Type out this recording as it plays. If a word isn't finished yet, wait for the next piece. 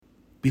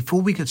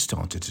Before we get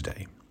started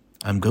today,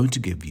 I'm going to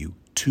give you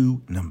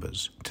two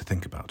numbers to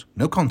think about.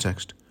 No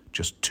context,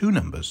 just two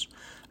numbers,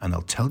 and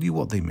I'll tell you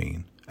what they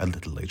mean a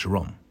little later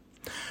on.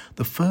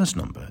 The first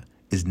number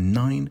is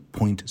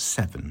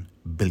 9.7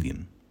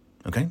 billion.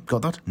 Okay,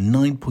 got that?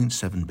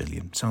 9.7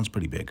 billion. Sounds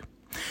pretty big.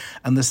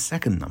 And the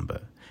second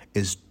number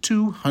is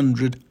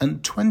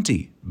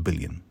 220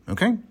 billion.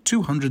 Okay,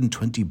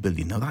 220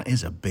 billion. Now that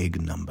is a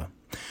big number.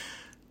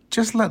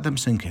 Just let them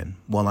sink in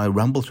while I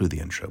ramble through the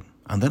intro,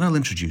 and then I'll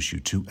introduce you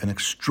to an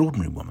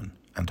extraordinary woman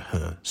and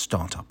her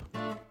startup.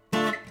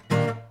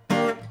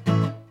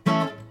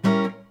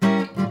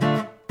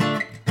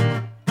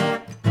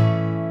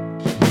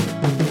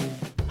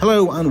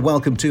 Hello and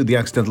welcome to The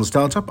Accidental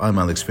Startup. I'm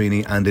Alex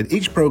Feeney, and in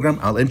each program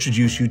I'll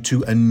introduce you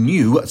to a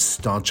new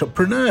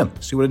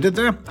startuppreneur. See what I did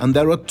there? And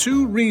there are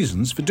two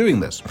reasons for doing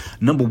this.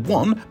 Number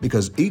one,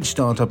 because each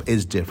startup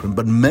is different,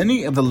 but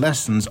many of the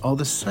lessons are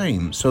the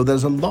same. So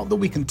there's a lot that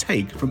we can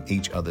take from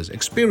each other's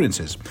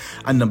experiences.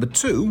 And number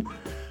two,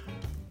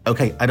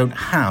 okay, I don't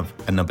have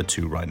a number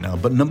two right now,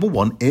 but number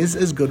one is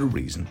as good a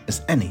reason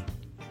as any.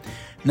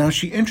 Now,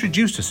 she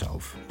introduced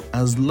herself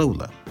as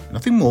Lola.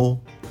 Nothing more,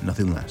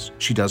 nothing less.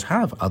 She does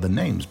have other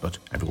names, but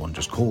everyone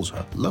just calls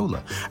her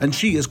Lola. And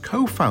she is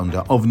co-founder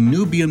of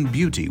Nubyen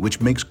Beauty,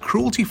 which makes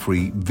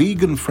cruelty-free,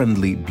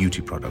 vegan-friendly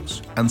beauty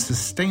products and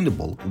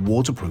sustainable,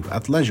 waterproof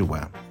athleisure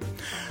wear.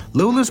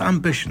 Lola's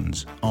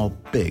ambitions are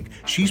big.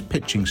 She's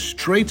pitching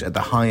straight at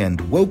the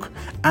high-end woke,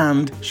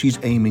 and she's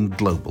aiming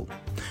global.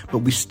 But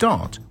we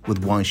start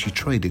with why she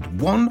traded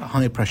one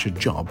high-pressure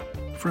job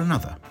for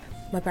another.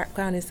 My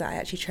background is that I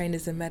actually trained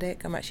as a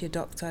medic. I'm actually a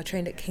doctor. I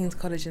trained at King's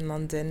College in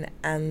London,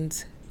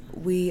 and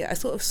I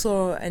sort of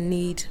saw a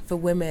need for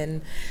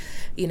women,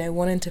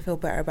 wanting to feel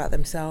better about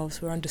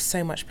themselves. We're under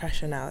so much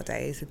pressure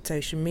nowadays with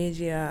social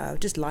media,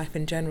 just life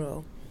in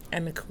general,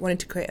 and wanting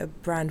to create a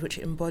brand which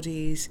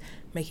embodies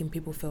making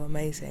people feel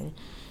amazing.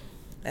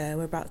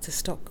 We're about to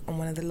stock on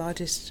one of the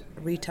largest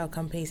retail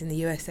companies in the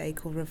USA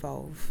called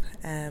Revolve.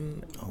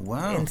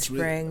 In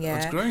spring,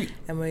 That's great.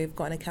 And we've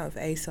got an account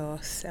with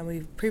ASOS, and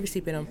we've previously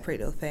been on Pretty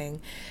Little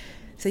Thing.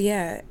 So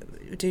yeah,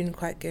 we're doing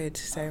quite good.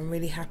 So I'm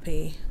really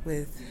happy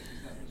with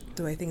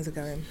the way things are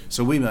going.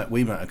 So we met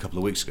a couple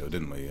of weeks ago,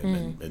 didn't we?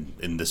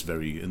 In this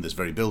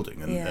very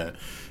building, and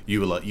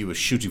you were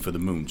shooting for the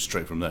moon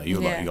straight from there. You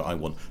were like, I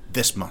want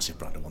this massive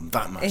brand, I want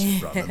that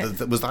massive brand.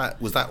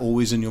 Was that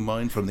always in your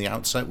mind from the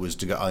outset? Was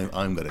to go,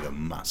 I'm going to go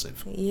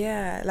massive.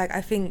 Yeah, like I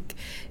think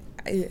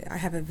I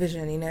have a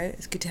vision,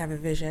 it's good to have a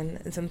vision.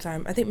 And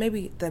sometimes I think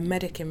maybe the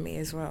medic in me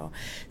as well.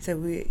 So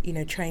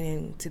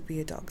training to be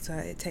a doctor,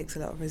 it takes a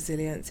lot of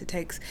resilience, it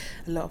takes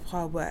a lot of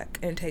hard work,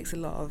 and it takes a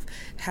lot of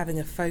having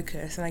a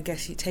focus. And I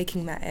guess you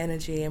taking that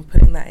energy and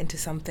putting that into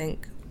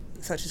something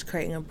such as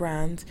creating a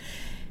brand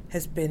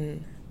has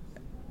been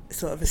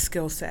sort of a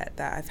skill set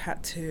that I've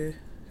had to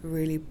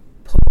really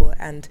pull.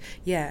 And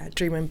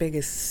dreaming big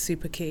is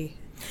super key.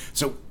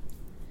 So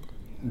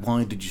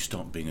why did you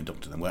stop being a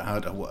doctor then?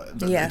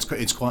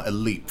 It's quite a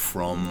leap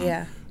from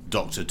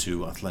doctor to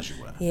athleisure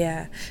wear.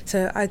 Yeah,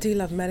 so I do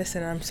love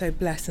medicine, and I'm so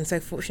blessed and so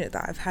fortunate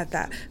that I've had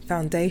that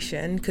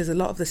foundation, because a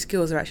lot of the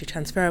skills are actually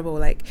transferable.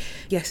 Like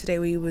yesterday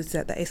we was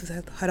at the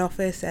ASOS head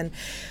office, and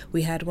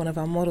we had one of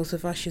our models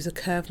with us. She was a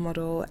curve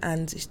model,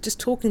 and just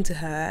talking to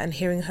her and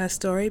hearing her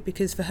story,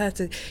 because for her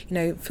to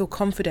feel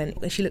confident,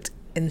 and she looked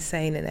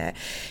insane in it,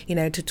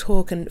 to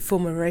talk and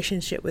form a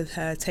relationship with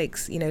her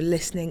takes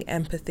listening,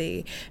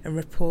 empathy and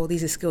rapport.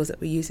 These are skills that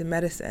we use in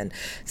medicine.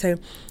 So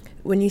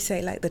when you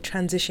say like the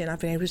transition, I've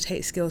been able to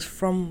take skills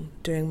from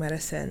doing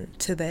medicine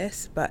to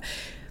this, but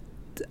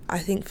I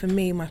think for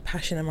me, my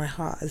passion and my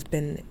heart has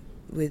been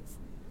with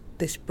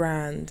this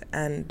brand,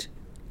 and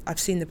I've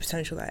seen the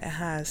potential that it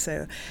has.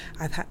 So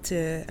I've had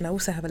to, and I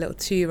also have a little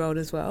 2-year-old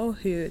as well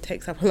who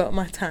takes up a lot of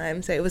my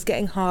time. So it was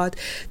getting hard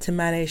to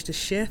manage the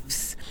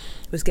shifts.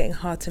 It was getting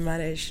hard to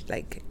manage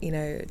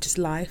just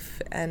life.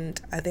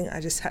 And I think I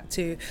just had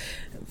to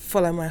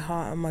follow my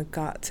heart and my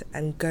gut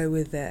and go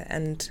with it.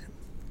 And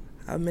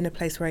I'm in a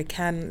place where I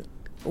can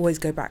always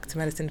go back to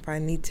medicine if I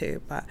need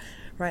to. But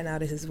right now,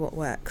 this is what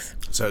works.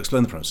 So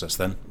explain the process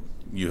then.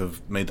 You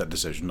have made that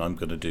decision. I'm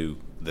going to do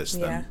this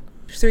then.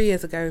 3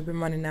 years ago we've been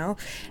running now,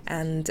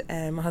 and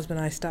my husband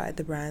and I started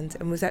the brand,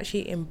 and was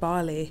actually in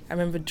Bali. I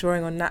remember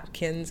drawing on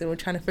napkins, and we're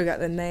trying to figure out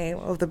the name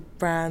of the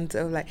brand,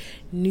 of like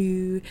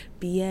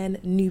Nubyen,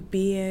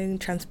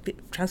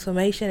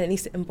 transformation. It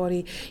needs to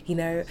embody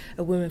a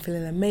woman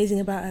feeling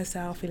amazing about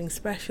herself, feeling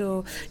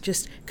special,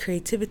 just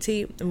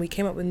creativity. And we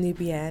came up with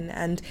Nubyen,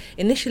 and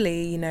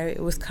initially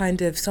it was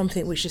kind of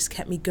something which just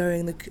kept me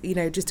going,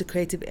 just a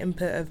creative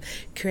input of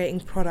creating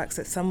products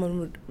that someone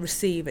would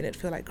receive and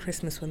it'd feel like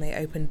Christmas when they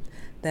opened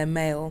their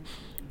mail,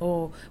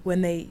 or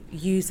when they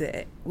use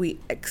it, we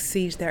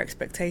exceed their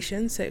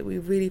expectations. So we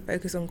really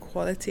focus on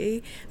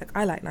quality. Like,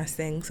 I like nice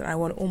things, and I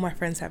want all my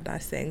friends to have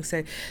nice things.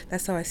 So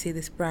that's how I see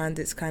this brand.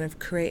 It's kind of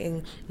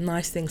creating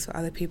nice things for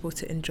other people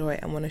to enjoy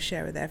and want to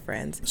share with their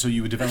friends. So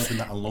you were developing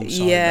that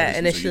alongside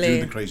initially. So you're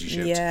doing the crazy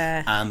shit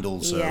and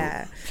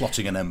also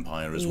plotting an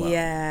empire as well.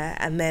 Yeah,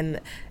 and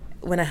then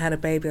when I had a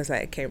baby, I was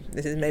like, okay,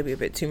 this is maybe a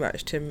bit too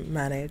much to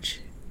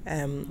manage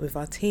with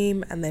our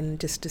team, and then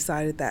just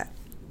decided that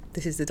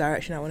this is the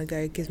direction I want to go.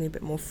 It gives me a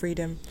bit more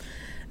freedom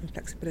and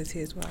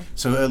flexibility as well.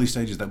 So early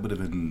stages, that would have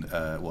been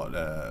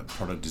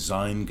product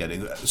design,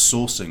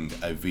 sourcing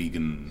a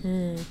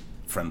vegan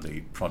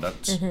friendly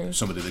product,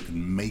 somebody that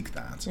can make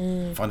that,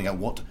 finding out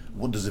what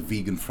does a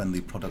vegan friendly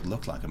product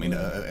look like. I mean,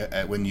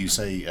 when you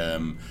say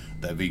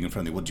they're vegan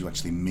friendly, what do you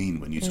actually mean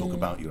when you talk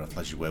about your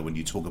athleisure wear, when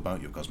you talk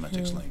about your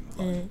cosmetics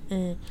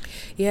line?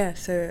 Yeah,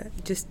 so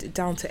just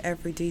down to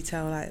every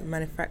detail, like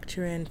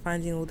manufacturing,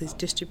 finding all these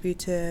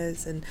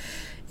distributors, and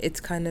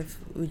it's kind of,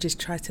 we just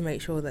try to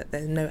make sure that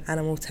there's no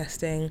animal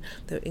testing,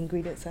 the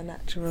ingredients are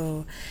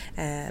natural,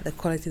 the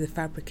quality of the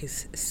fabric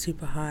is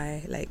super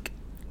high. Like,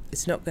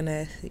 it's not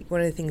gonna,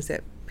 one of the things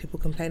that people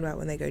complain about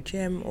when they go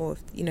gym, or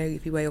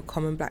if you wear your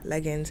common black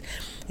leggings,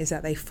 is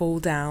that they fall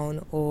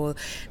down or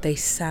they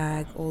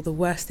sag, or the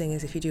worst thing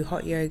is if you do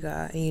hot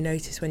yoga and you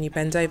notice when you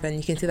bend over and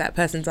you can see that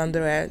person's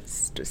underwear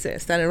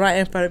standing right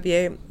in front of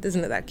you,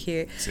 doesn't look that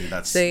cute. See,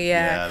 that's so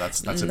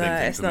that's a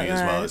big thing for me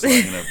as well. It's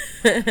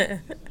like,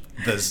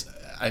 there's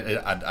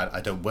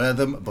I don't wear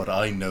them, but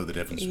I know the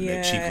difference between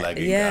a cheap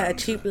legging and a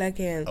cheap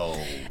legging.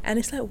 And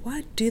it's like,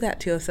 why do that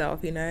to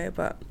yourself,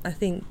 But I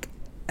think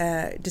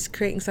just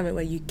creating something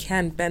where you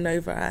can bend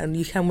over and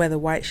you can wear the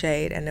white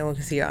shade and no one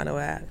can see your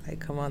underwear, like,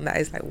 come on, that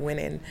is like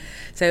winning.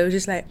 So it was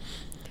just like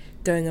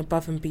going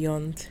above and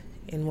beyond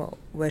in what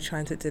we're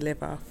trying to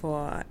deliver for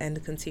our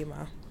end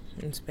consumer.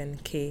 It's been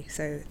key.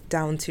 So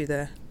down to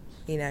the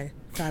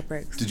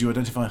fabrics. Did you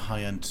identify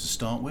high end to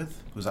start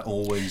with? Was that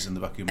always in the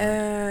back of your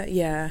mind?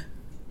 Yeah,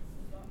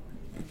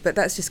 but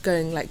that's just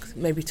going like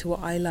maybe to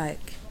what I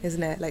like,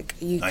 isn't it? Like,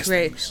 you nice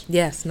create things.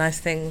 Yes, nice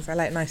things. I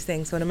like nice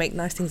things, so I want to make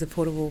nice things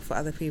affordable for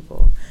other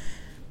people.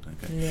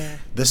 Okay. Yeah.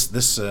 This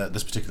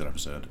particular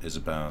episode is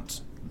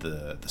about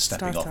the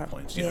stepping Startup. off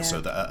point. Yeah.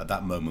 So that at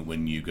that moment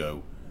when you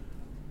go,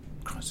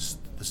 Christ,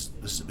 this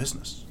is a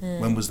business.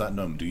 When was that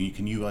moment?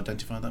 Can you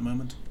identify that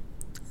moment?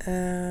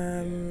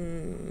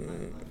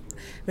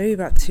 Maybe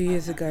about 2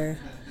 years ago.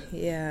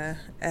 Yeah.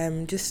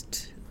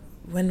 Just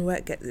when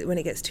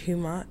it gets too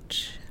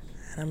much,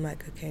 and I'm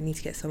like, okay, I need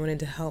to get someone in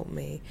to help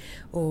me,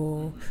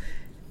 or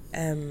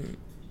I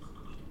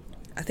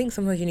think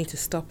sometimes you need to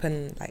stop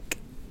and like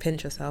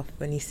pinch yourself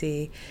when you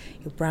see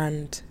your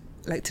brand.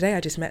 Like today I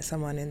just met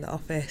someone in the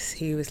office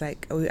who was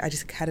like, I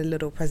just had a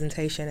little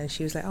presentation, and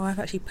she was like, I've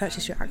actually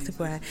purchased your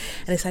activewear.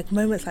 And it's like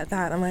moments like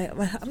that, I'm like,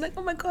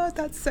 oh my God,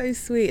 that's so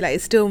sweet. Like,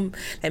 it still,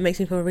 it makes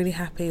me feel really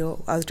happy.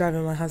 Or I was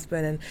driving my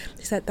husband and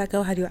she said, that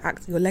girl had your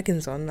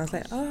leggings on, and I was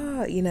like,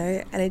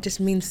 and it just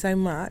means so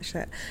much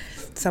that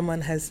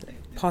someone has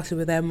parted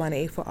with their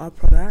money for our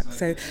product.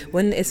 So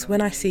when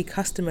I see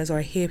customers, or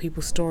I hear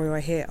people's story, or I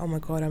hear, oh my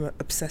God, I'm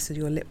obsessed with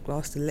your lip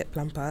gloss, the lip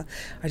plumper,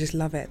 I just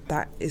love it.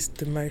 That is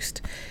the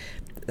most,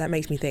 that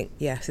makes me think,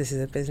 yes, this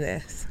is a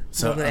business,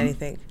 more than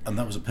anything. And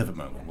that was a pivot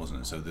moment,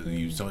 wasn't it? So that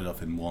you started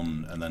off in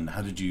one, and then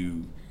how did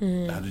you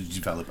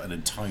develop an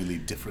entirely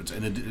different,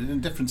 in a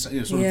different, sort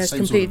of the same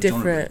completely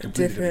sort of genre,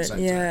 different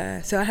sector?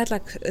 Yeah. So I had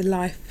like a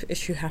life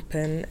issue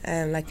happen,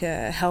 like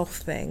a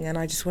health thing, and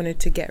I just wanted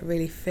to get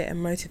really fit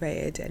and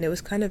motivated. And it was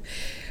kind of,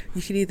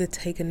 you could either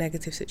take a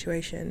negative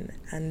situation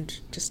and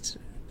just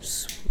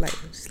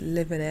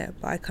live in it,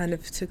 but I kind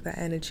of took that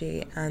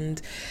energy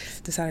and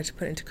decided to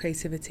put it into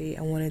creativity,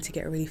 and wanted to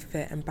get really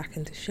fit and back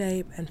into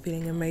shape and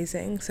feeling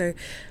amazing. So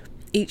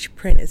each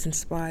print is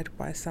inspired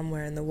by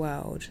somewhere in the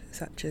world,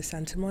 such as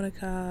Santa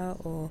Monica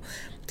or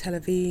Tel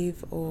Aviv,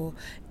 or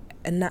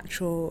a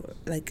natural,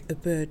 like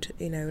Ubud,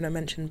 when I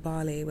mentioned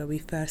Bali, where we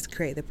first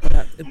created the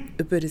product.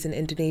 Ubud is in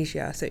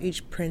Indonesia, so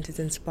each print is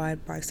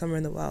inspired by somewhere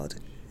in the world,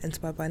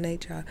 inspired by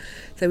nature.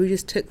 So we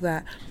just took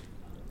that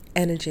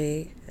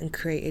energy and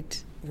created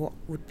what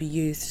would be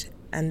used,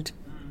 and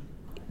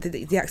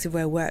the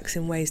activewear works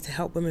in ways to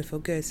help women feel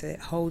good. So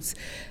it holds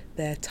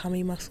their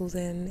tummy muscles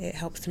in, it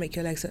helps to make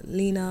your legs look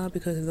leaner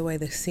because of the way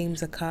the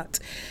seams are cut.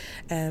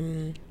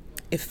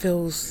 It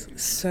feels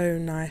so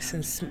nice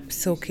and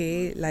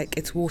silky, like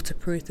it's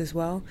waterproof as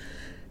well.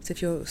 So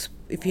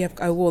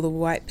I wore the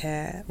white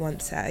pair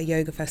once at a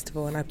yoga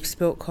festival, and I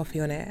spilt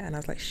coffee on it, and I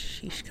was like,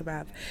 sheesh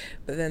kebab.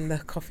 But then the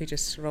coffee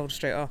just rolled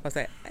straight off. I was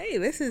like, hey,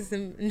 this is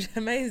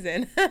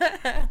amazing.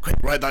 Quick,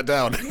 write that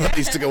down. Yeah. That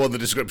needs to go on the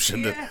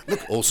description. Yeah.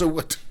 Look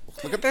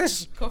at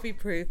this. Coffee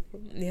proof,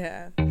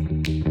 yeah.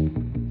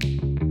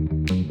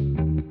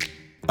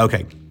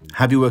 Okay,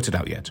 have you worked it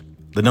out yet?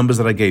 The numbers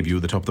that I gave you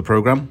at the top of the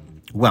programme?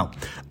 Well,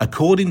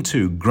 according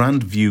to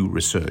Grand View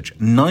Research,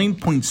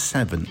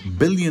 £9.7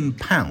 billion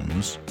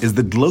is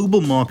the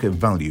global market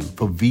value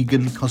for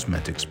vegan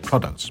cosmetics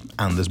products.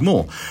 And there's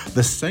more.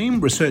 The same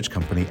research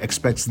company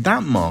expects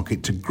that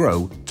market to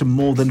grow to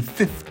more than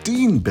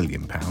 £15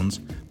 billion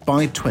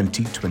by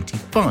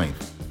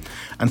 2025.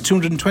 And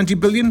 220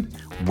 billion?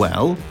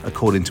 Well,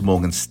 according to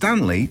Morgan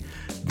Stanley,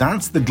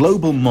 that's the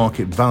global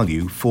market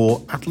value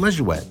for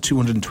athleisure wear,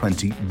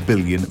 £220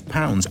 billion.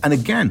 And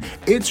again,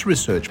 its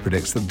research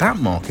predicts that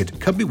market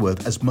could be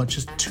worth as much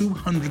as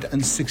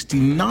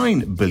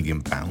 £269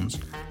 billion,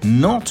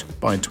 not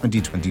by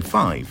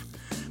 2025,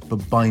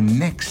 but by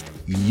next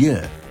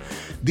year.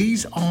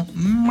 These are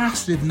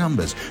massive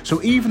numbers.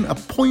 So even a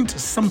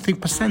point-something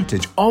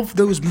percentage of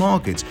those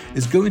markets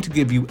is going to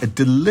give you a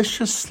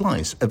delicious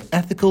slice of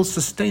ethical,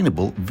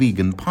 sustainable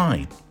vegan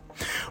pie.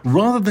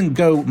 Rather than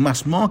go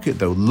mass market,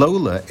 though,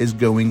 Lola is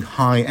going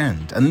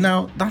high-end. And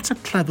now, that's a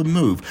clever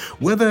move.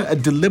 Whether a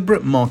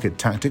deliberate market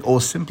tactic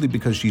or simply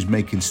because she's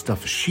making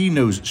stuff she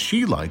knows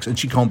she likes and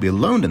she can't be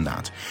alone in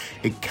that,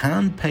 it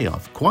can pay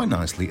off quite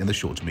nicely in the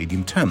short to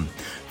medium term.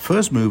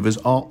 First movers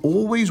are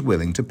always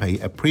willing to pay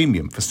a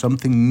premium for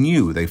something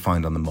new they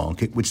find on the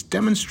market, which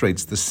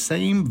demonstrates the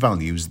same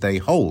values they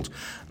hold.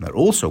 And they're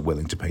also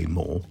willing to pay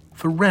more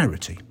for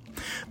rarity.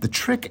 The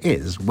trick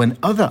is when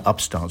other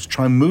upstarts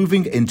try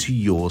moving into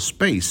your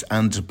space,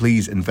 and to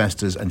please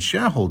investors and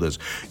shareholders,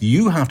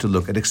 you have to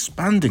look at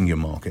expanding your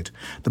market.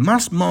 The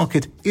mass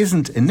market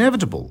isn't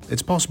inevitable.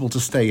 It's possible to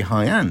stay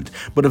high-end,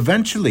 but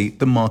eventually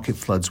the market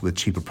floods with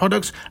cheaper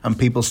products and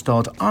people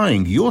start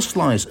eyeing your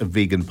slice of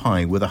vegan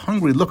pie with a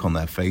hungry look on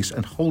their face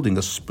and holding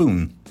a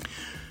spoon.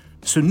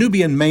 So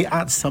Nubyen may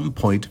at some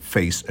point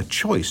face a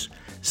choice.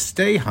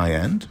 Stay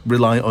high-end,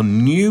 rely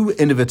on new,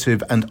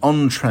 innovative and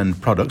on-trend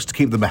products to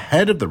keep them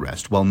ahead of the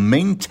rest while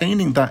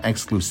maintaining that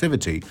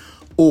exclusivity,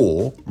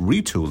 or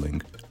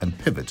retooling and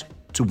pivot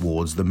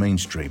towards the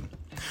mainstream.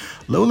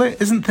 Lola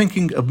isn't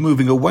thinking of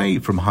moving away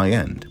from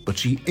high-end, but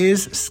she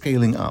is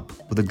scaling up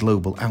with a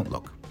global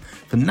outlook.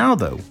 For now,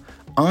 though,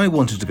 I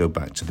wanted to go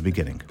back to the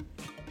beginning.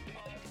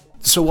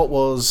 So what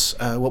was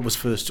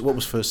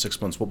first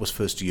 6 months? What was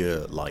first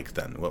year like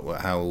then?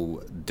 How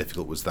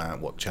difficult was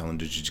that? What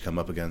challenges did you come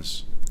up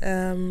against?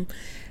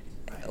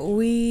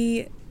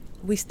 We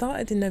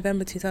started in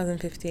November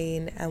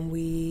 2015 and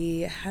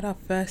we had our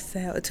first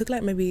sale. It took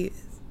like maybe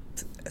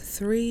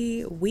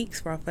 3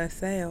 weeks for our first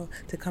sale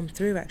to come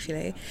through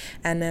actually,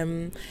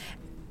 and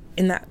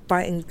in that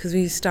biting, because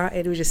we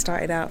just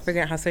started out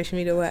figuring out how social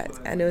media worked,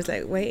 and it was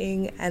like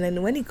waiting, and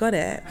then when he got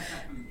it,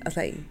 I was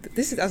like,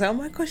 oh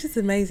my gosh, it's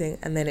amazing.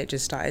 And then it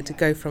just started to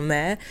go from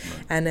there.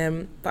 Right.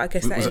 And but I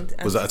guess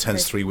was that a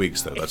tense 3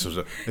 weeks though? That's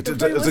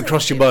it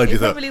crossed your mind. You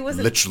thought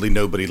literally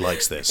nobody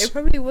likes this. It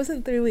probably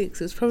wasn't 3 weeks.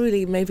 It was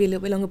probably maybe a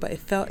little bit longer, but it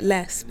felt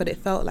less. But it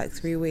felt like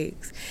 3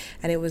 weeks,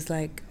 and it was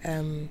like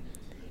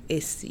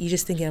it's you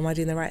just thinking, am I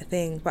doing the right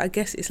thing? But I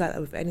guess it's like that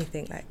with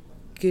anything. Like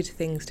good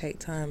things take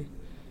time.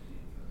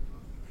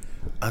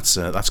 That's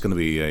going to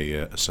be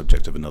a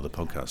subject of another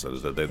podcast. That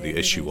is the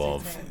issue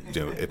of,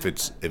 you know, if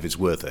it's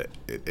worth it,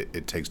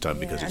 it takes time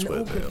because it's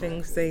worth it. And all good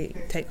things, they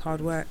take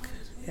hard work.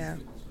 Yeah.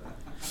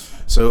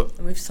 So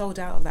and we've sold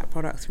out of that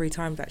product 3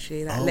 times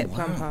actually. That lip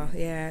plumper,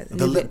 yeah.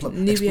 The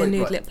Nubyen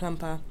nude lip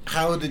plumper.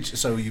 How did you?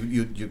 So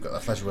you've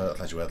got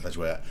athleisure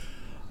wear.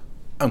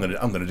 I'm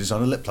gonna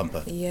design a lip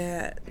plumper.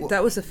 Yeah,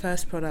 that was the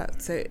first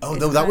product. So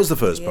that was the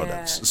first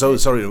product. So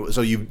sorry.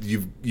 So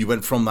you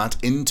went from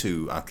that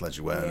into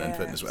athleisure wear and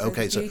fitness wear.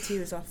 Okay, so beauty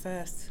was our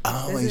first.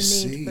 Oh,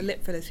 There's a need for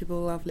lip fillers.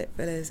 People love lip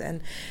fillers, and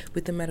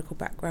with the medical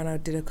background, I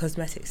did a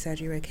cosmetic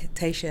surgery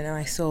rotation, and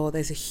I saw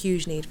there's a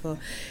huge need for,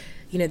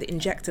 the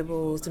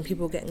injectables and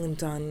people getting them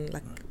done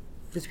like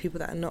with people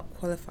that are not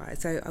qualified.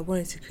 So I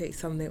wanted to create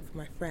something for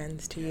my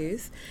friends to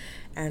use,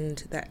 and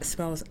that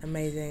smells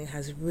amazing,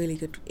 has really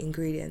good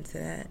ingredients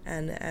in it,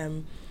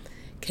 and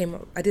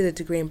I did a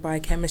degree in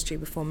biochemistry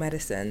before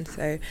medicine,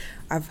 so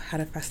I've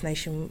had a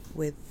fascination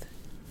with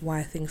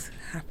why things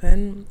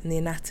happen and the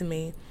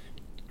anatomy.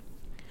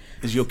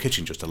 Is your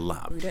kitchen just a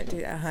lab? We don't do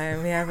it at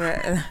home. We have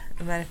a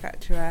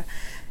manufacturer.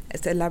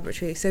 It's a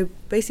laboratory. So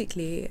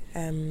basically,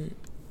 so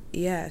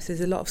there's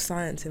a lot of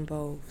science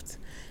involved.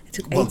 It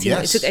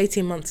took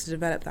 18 months to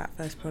develop that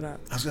first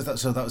product.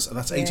 So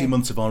that's 18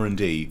 months of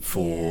R&D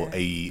for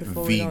a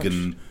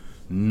vegan,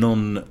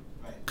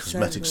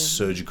 non-cosmetic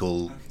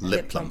surgical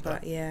lip plumper.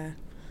 Yeah.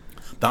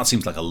 That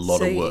seems like a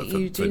lot of work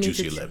for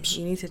juicy lips.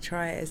 You need to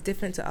try it. It's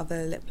different to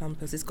other lip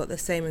plumpers. It's got the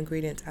same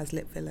ingredients as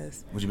lip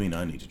fillers. What do you mean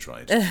I need to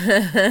try it? What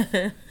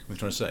are you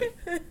trying to say?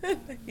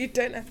 You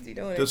don't have to. You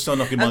don't want to. Don't start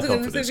knocking my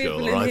confidence,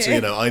 girl, all right? So,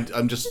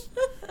 I'm just...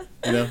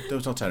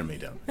 don't start tearing me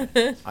down.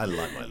 I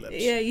like my lips.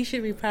 Yeah, you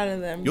should be proud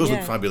of them. Yours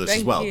look fabulous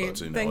as well, you.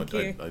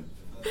 but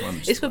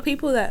it's for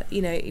people that,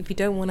 if you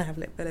don't want to have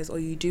lip fillers or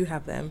you do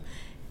have them,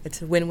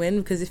 it's a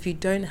win-win, because if you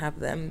don't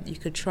have them, you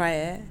could try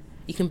it.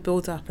 You can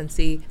build up and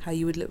see how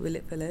you would look with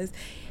lip fillers.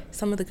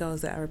 Some of the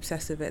girls that are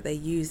obsessed with it, they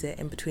use it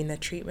in between their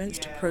treatments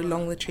to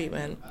prolong the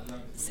treatment.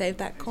 Save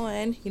that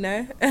coin,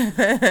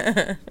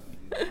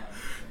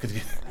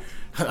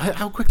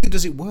 How quickly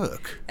does it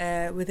work?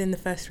 Within the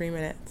first 3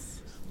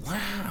 minutes.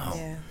 Wow.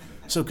 Yeah.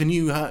 So can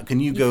you go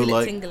feel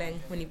like it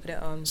tingling when you put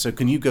it on? So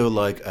can you go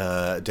like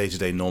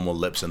day-to-day normal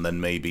lips and then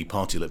maybe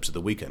party lips at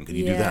the weekend? Can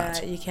you do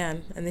that? Yeah, you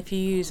can. And if you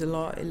use a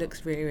lot, it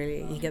looks really,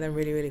 really. You get them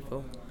really, really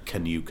full.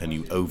 can you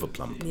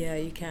overplump? Yeah,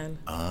 you can.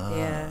 Ah,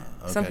 yeah.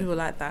 okay. Some people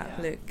like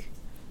that look.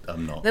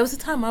 I'm not. There was a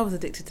time I was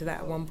addicted to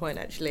that at one point,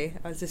 actually.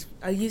 I was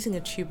using a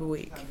tube a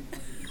week.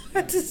 I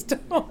had to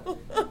stop.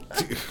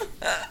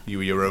 You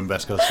were your own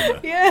best customer.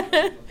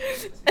 Yeah.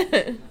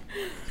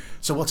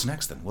 So what's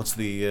next then? What's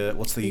the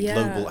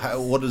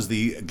global? What does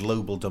the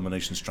global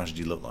domination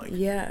strategy look like?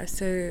 Yeah,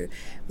 so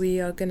we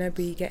are going to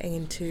be getting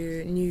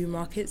into new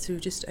markets. So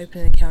we've just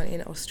opened an account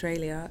in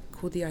Australia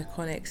called The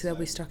Iconic, so they'll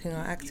be stocking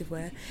our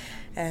activewear.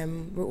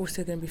 We're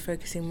also going to be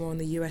focusing more on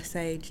the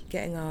USA,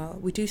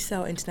 we do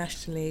sell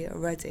internationally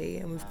already,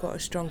 and we've got a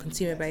strong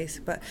consumer base,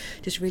 but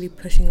just really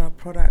pushing our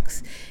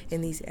products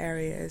in these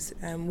areas.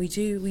 We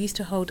used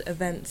to hold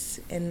events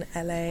in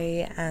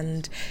LA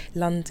and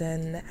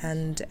London,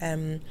 and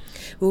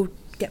we'll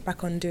get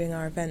back on doing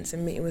our events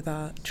and meeting with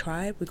our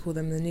tribe. We call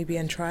them the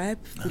Nubyen tribe.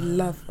 We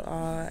love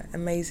our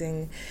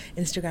amazing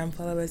Instagram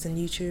followers and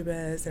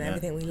YouTubers and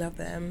everything. We love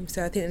them.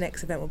 So I think the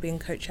next event will be in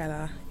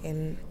Coachella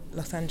in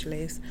Los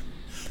Angeles.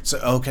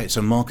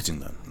 So marketing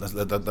then.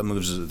 That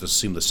moves as a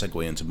seamless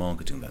segue into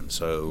marketing then.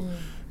 So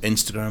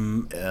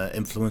Instagram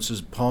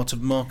influencers part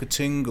of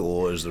marketing,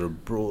 or is there a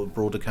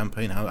broader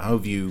campaign? How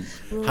have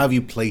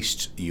you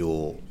placed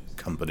your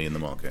company in the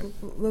market?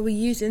 Well, we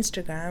use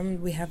Instagram.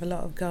 We have a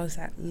lot of girls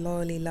that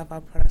loyally love our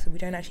products, and we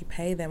don't actually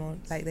pay them, or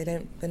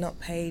they're not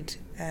paid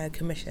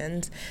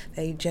commissions.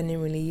 They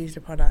genuinely use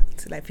the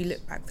product. Like if you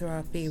look back through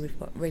our feed, we've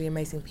got really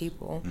amazing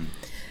people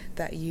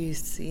that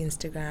use the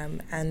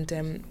Instagram, and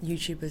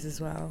YouTubers as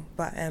well.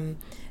 But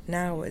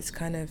now it's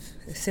kind of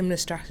a similar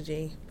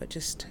strategy, but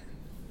just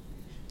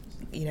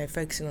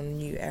focusing on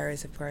new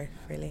areas of growth,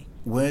 really.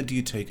 Where do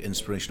you take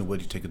inspiration, or where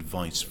do you take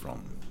advice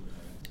from?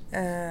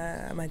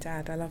 My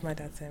dad. I love my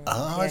dad so much.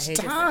 Oh, it's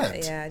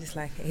dad. I just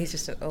like it. He's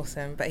just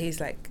awesome. But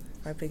he's like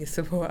my biggest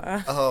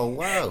supporter. Oh,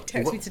 wow.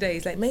 Text me today.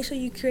 He's like, make sure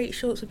you create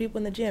shorts for people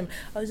in the gym.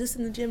 I was just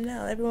in the gym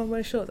now. Everyone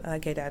wears shorts. I'm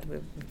like, okay, Dad,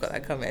 we've got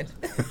that coming.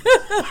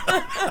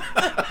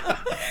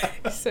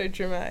 It's so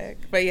dramatic.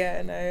 But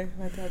yeah, no,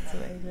 my dad's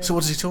amazing. So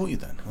what has he taught you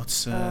then?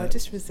 What's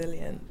just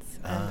resilience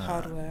and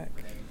hard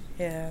work.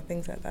 Yeah,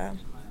 things like that.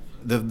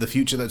 The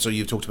future, so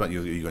you've talked about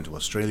you're going to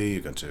Australia,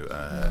 you're going to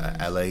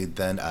LA,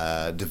 then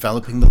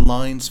developing the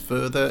lines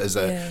further. Is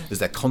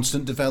there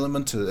constant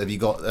development? Have you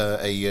got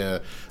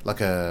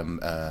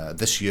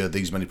this year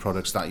these many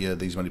products, that year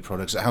these many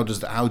products? How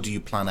do you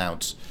plan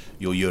out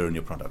your year and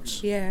your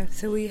products? Yeah,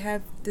 so we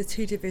have the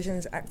two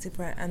divisions,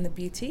 activewear and the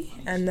beauty.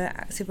 And the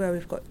activewear,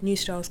 we've got new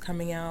styles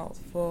coming out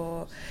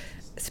for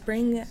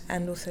spring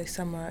and also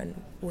summer and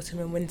autumn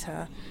and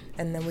winter,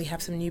 and then we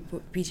have some new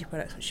beauty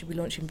products which should be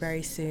launching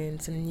very soon,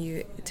 some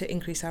new to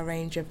increase our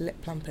range of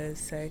lip plumpers,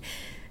 so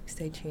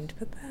stay tuned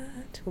for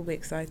that. Will be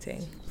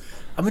exciting.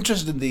 I'm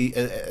interested in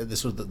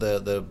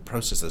the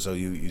process there. So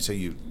you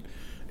say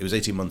it was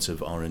 18 months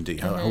of R&D.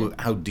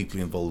 How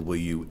deeply involved were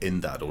you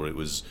in that, or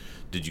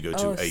did you go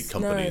to a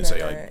company and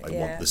say, I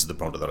want, this is the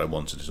product that I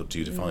wanted, so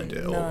you defined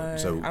it?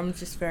 I'm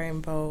just very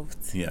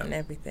involved in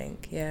everything,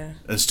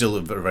 And still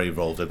very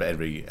involved in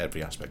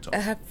every aspect of it.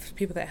 I have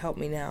people that help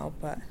me now,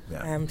 but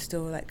I'm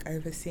still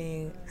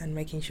overseeing and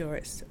making sure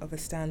it's of a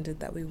standard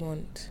that we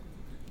want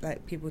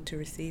people to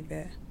receive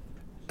it.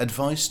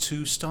 Advice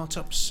to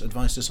startups?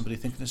 Advice to somebody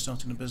thinking of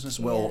starting a business?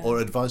 Or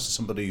advice to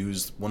somebody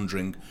who's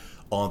wondering,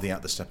 are they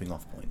at the stepping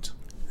off point?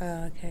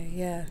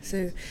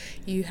 So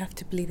you have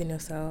to believe in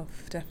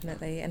yourself,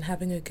 definitely, and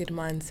having a good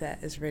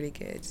mindset is really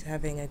good.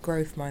 Having a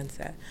growth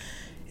mindset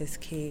is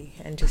key,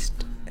 and just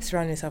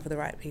surround yourself with the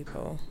right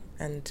people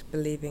and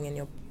believing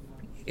in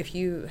if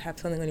you have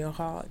something on your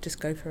heart,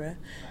 just go for it.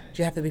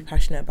 You have to be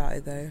passionate about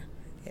it though,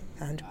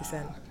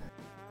 100%.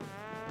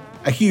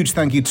 A huge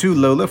thank you to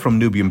Lola from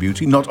Nubyen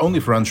Beauty, not only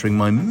for answering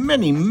my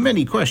many,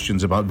 many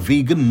questions about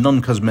vegan,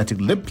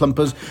 non-cosmetic lip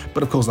plumpers,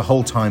 but of course the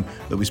whole time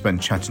that we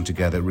spent chatting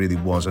together really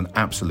was an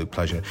absolute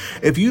pleasure.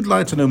 If you'd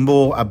like to know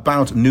more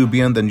about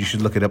Nubyen, then you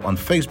should look it up on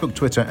Facebook,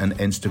 Twitter and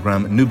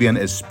Instagram. Nubyen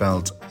is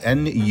spelled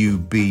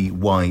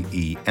Nubyen.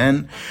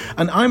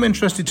 And I'm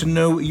interested to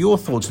know your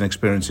thoughts and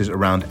experiences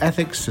around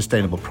ethics,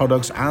 sustainable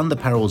products and the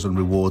perils and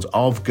rewards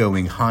of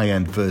going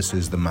high-end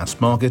versus the mass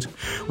market.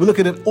 We're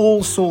looking at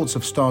all sorts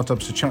of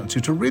startups to chat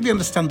to really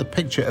understand the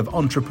picture of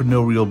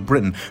entrepreneurial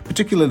Britain,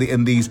 particularly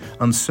in these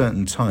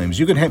uncertain times.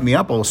 You can hit me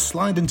up or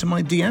slide into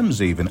my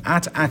DMs even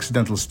at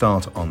Accidental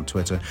Start on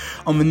Twitter.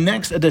 On the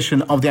next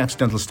edition of the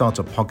Accidental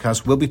Startup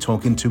podcast, we'll be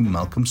talking to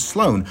Malcolm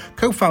Sloan,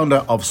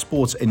 co-founder of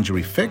Sports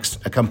Injury Fix,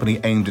 a company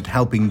aimed at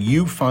helping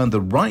you find the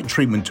right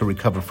treatment to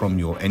recover from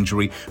your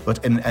injury,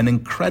 but in an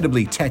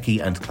incredibly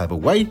techie and clever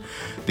way.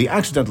 The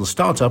Accidental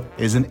Startup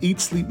is an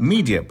Eat Sleep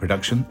Media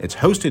production. It's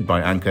hosted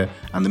by Anchor,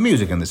 and the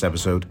music in this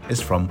episode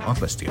is from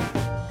Athleisure.